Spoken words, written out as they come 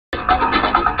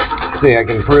See, I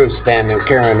can prove Stan and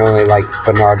Karen only like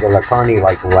Bernard de la Carney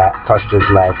like Custer's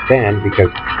last stand because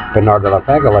Bernard de la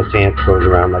Fagala chance goes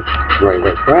around like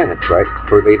with friends, right?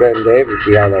 Perlita and Dave, you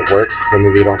see how that works? Some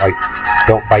of you don't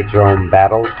fight your own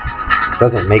battles.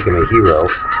 Doesn't make him a hero.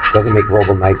 Doesn't make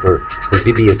Robo Knight or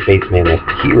Amphibious Spaceman a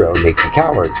hero. Makes you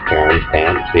cowards, Karen,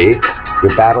 Stan, see?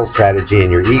 Your battle strategy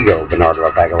and your ego, Bernard de la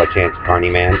Fagala chance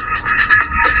Carney man.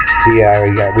 See,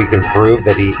 we can prove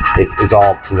that it's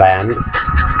all planned.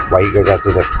 Why he goes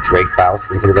after the Greg Faust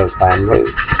and through those families.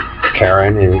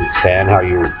 Karen and Stan, how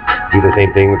you do the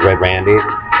same thing with Red Randy.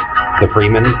 The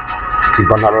Freeman. See,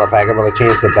 Bernard de la Fagala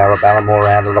chance the Ballamore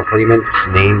Adela Freeman.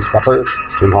 Name Stepper.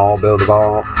 Jim Hall, Bill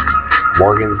DeVol.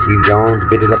 Morgan, Steve Jones,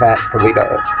 Bit of the Fat, Perlita.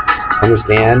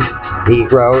 Understand?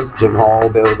 Negroes, Jim Hall,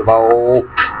 Bill DeVol.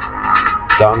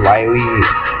 Don Riley.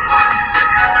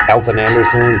 Elton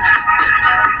Anderson.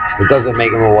 It doesn't make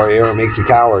him a warrior, it makes you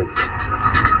cowards.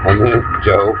 And then,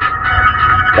 Joe,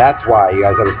 that's why you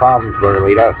guys have a problem with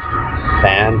Perlita.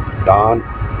 Stan, Don,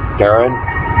 Karen,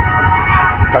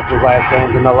 Custer's last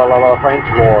stands in the French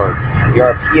War.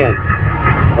 European.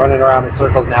 Running around in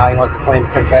circles now, he wants to claim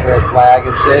Confederate flag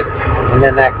and shit. And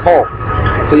then that Colt.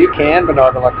 So you can,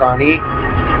 Bernard de la Carney,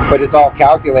 but it's all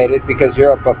calculated because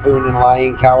you're a buffoon and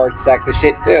lying coward sack of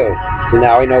shit too. So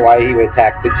now we know why he would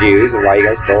attack the Jews and why you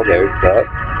guys stole their stuff.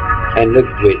 And the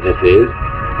witnesses.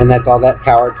 And that's all that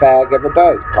coward fag ever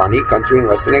does. Carney, country, and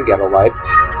western, and ghetto life.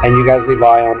 And you guys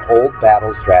rely on old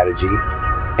battle strategy.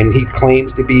 And he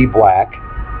claims to be black.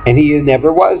 And he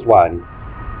never was one.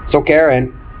 So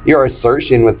Karen, your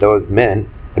assertion with those men,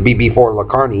 and before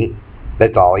LaCarney,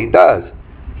 that's all he does.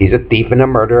 He's a thief and a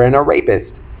murderer and a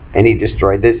rapist. And he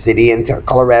destroyed this city in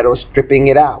Colorado, stripping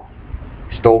it out.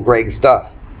 Stole Greg's stuff.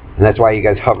 And that's why you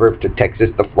guys hover to Texas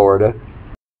to Florida.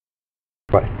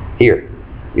 But here,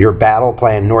 your battle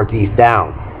plan northeast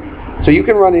down. So you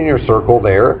can run in your circle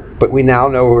there, but we now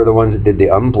know who are the ones that did the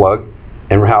unplug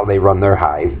and how they run their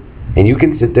hive. And you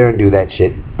can sit there and do that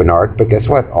shit, Bernard, but guess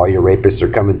what? All your rapists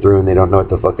are coming through and they don't know what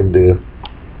to fucking do.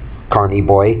 Carney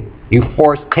boy, you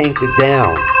force tanked it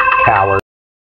down, coward.